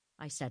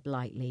I said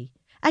lightly.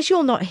 "As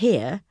you're not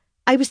here,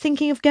 I was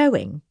thinking of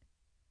going."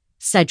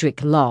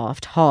 Cedric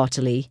laughed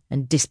heartily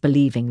and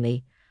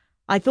disbelievingly.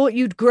 "I thought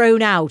you'd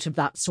grown out of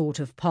that sort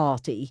of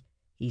party,"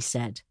 he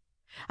said.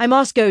 "I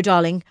must go,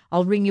 darling.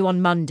 I'll ring you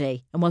on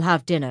Monday and we'll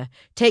have dinner.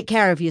 Take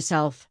care of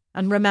yourself.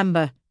 And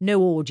remember,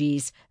 no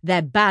orgies.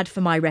 They're bad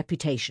for my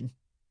reputation."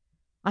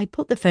 I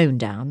put the phone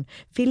down,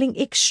 feeling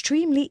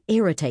extremely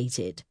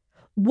irritated.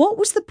 What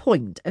was the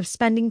point of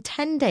spending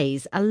 10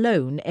 days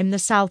alone in the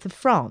south of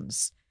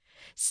France?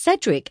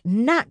 Cedric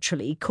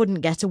naturally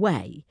couldn't get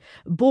away,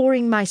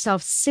 boring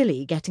myself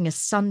silly getting a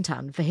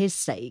suntan for his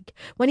sake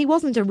when he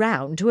wasn't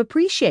around to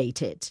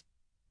appreciate it.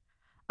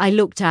 I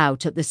looked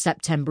out at the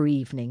September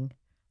evening,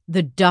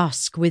 the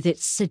dusk with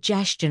its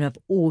suggestion of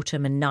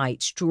autumn and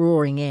night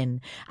drawing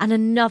in, and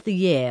another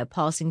year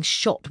passing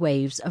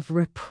shotwaves of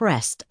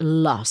repressed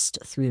lust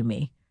through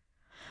me.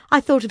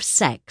 I thought of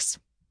sex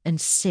and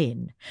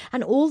sin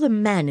and all the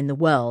men in the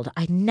world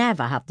I'd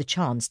never have the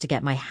chance to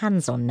get my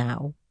hands on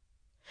now.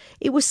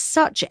 It was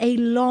such a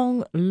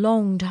long,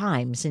 long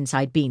time since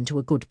I'd been to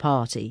a good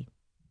party.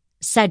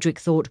 Cedric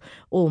thought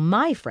all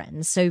my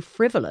friends so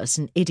frivolous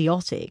and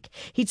idiotic,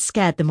 he'd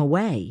scared them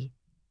away.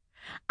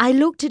 I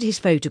looked at his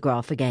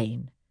photograph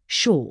again.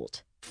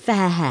 Short,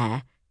 fair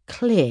hair,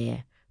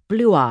 clear,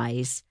 blue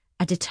eyes,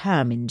 a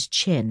determined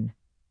chin.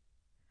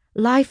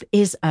 Life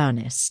is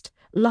earnest.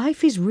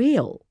 Life is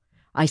real,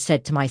 I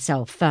said to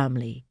myself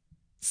firmly.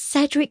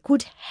 Cedric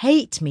would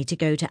hate me to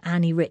go to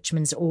Annie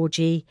Richmond's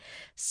orgy,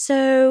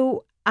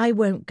 so I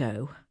won't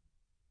go.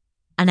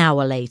 An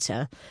hour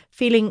later,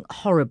 feeling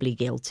horribly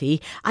guilty,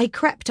 I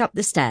crept up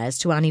the stairs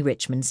to Annie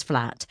Richmond's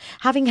flat,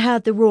 having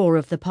heard the roar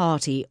of the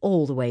party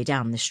all the way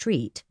down the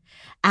street.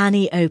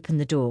 Annie opened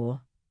the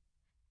door.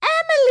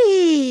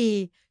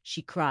 "Emily!"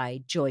 she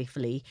cried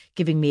joyfully,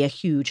 giving me a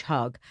huge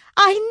hug.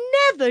 "I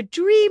never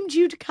dreamed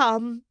you'd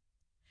come."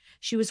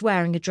 She was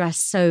wearing a dress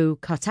so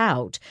cut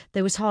out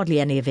there was hardly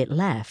any of it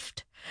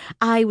left.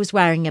 I was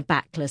wearing a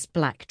backless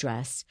black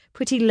dress,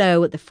 pretty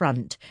low at the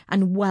front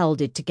and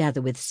welded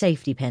together with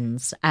safety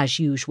pins, as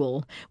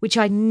usual, which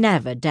I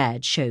never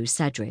dared show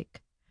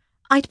Cedric.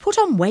 I'd put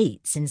on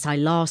weight since I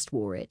last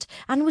wore it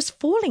and was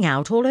falling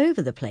out all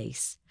over the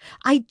place.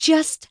 I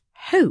just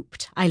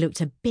hoped I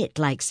looked a bit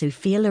like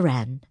Sophia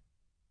Loren.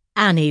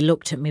 Annie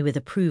looked at me with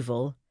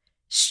approval.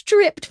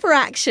 "Stripped for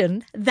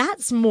action,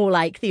 that's more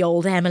like the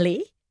old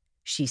Emily,"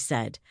 she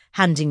said,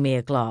 handing me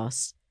a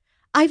glass.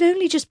 "I've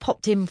only just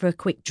popped in for a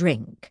quick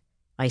drink,"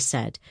 I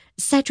said.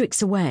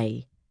 "Cedric's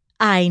away."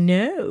 "I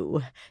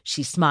know,"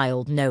 she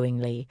smiled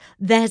knowingly.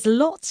 "There's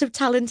lots of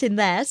talent in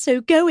there, so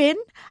go in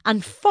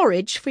and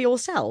forage for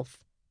yourself."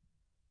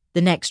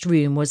 The next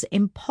room was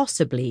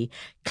impossibly,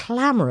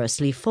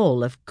 clamorously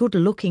full of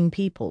good-looking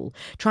people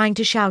trying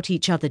to shout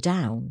each other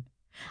down.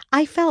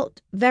 I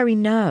felt very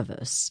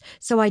nervous,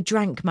 so I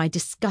drank my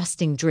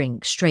disgusting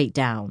drink straight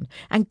down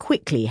and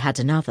quickly had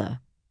another.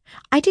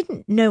 I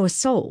didn't know a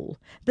soul,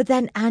 but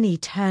then Annie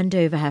turned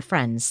over her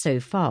friends so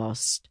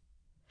fast.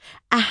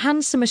 A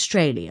handsome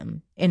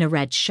Australian, in a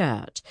red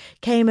shirt,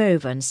 came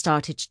over and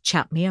started to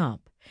chat me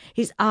up.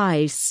 His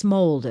eyes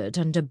smouldered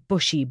under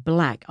bushy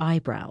black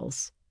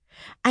eyebrows.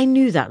 I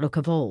knew that look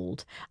of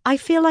old. "I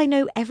feel I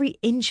know every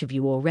inch of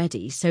you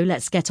already, so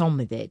let's get on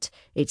with it,"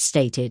 it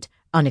stated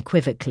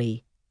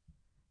unequivocally.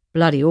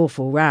 "Bloody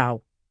awful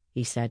row,"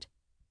 he said.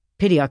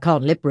 "Pity I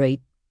can't lip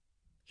read."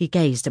 He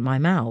gazed at my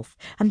mouth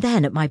and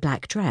then at my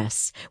black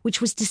dress,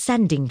 which was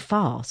descending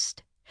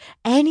fast.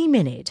 Any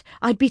minute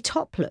I'd be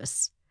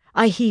topless.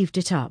 I heaved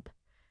it up.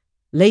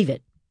 "Leave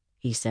it,"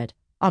 he said.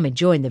 "I'm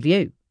enjoying the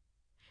view."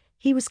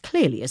 He was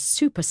clearly a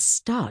super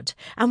stud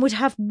and would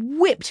have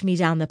whipped me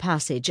down the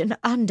passage and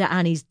under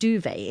Annie's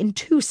duvet in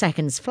 2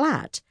 seconds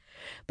flat.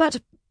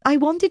 But I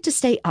wanted to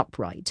stay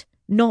upright,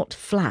 not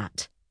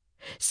flat.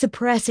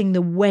 Suppressing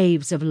the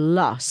waves of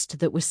lust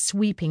that were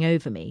sweeping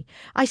over me,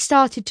 I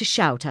started to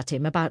shout at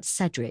him about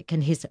Cedric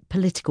and his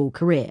political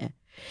career.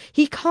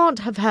 He can't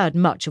have heard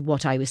much of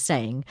what I was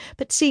saying,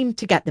 but seemed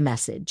to get the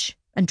message,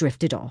 and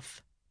drifted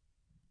off.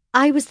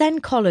 I was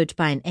then collared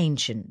by an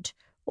ancient,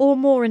 or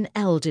more an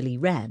elderly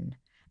wren,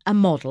 a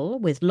model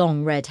with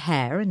long red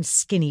hair and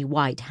skinny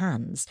white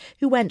hands,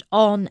 who went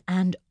on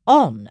and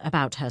on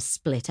about her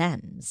split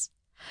ends.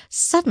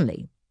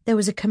 Suddenly there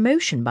was a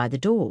commotion by the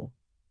door.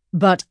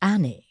 "But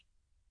Annie,"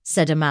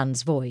 said a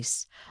man's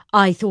voice,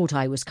 "I thought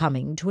I was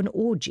coming to an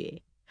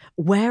orgy.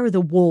 Where are the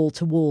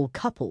wall-to-wall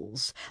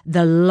couples,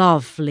 the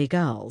lovely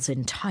girls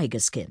in tiger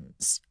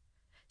skins?"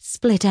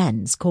 Split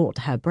ends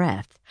caught her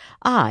breath.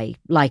 I,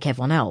 like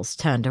everyone else,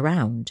 turned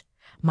around.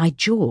 My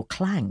jaw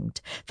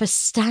clanged, for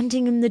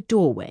standing in the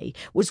doorway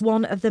was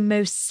one of the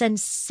most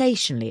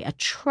sensationally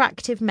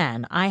attractive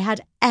men I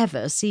had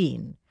ever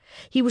seen.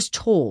 He was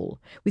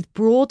tall, with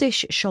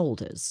broadish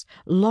shoulders,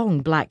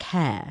 long black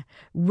hair,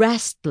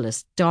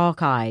 restless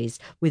dark eyes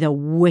with a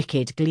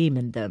wicked gleam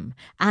in them,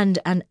 and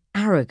an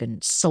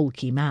arrogant,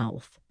 sulky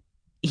mouth.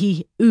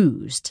 He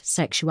oozed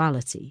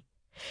sexuality.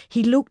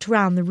 He looked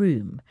round the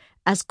room,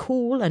 as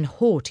cool and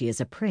haughty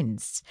as a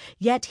prince,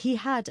 yet he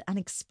had an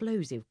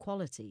explosive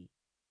quality.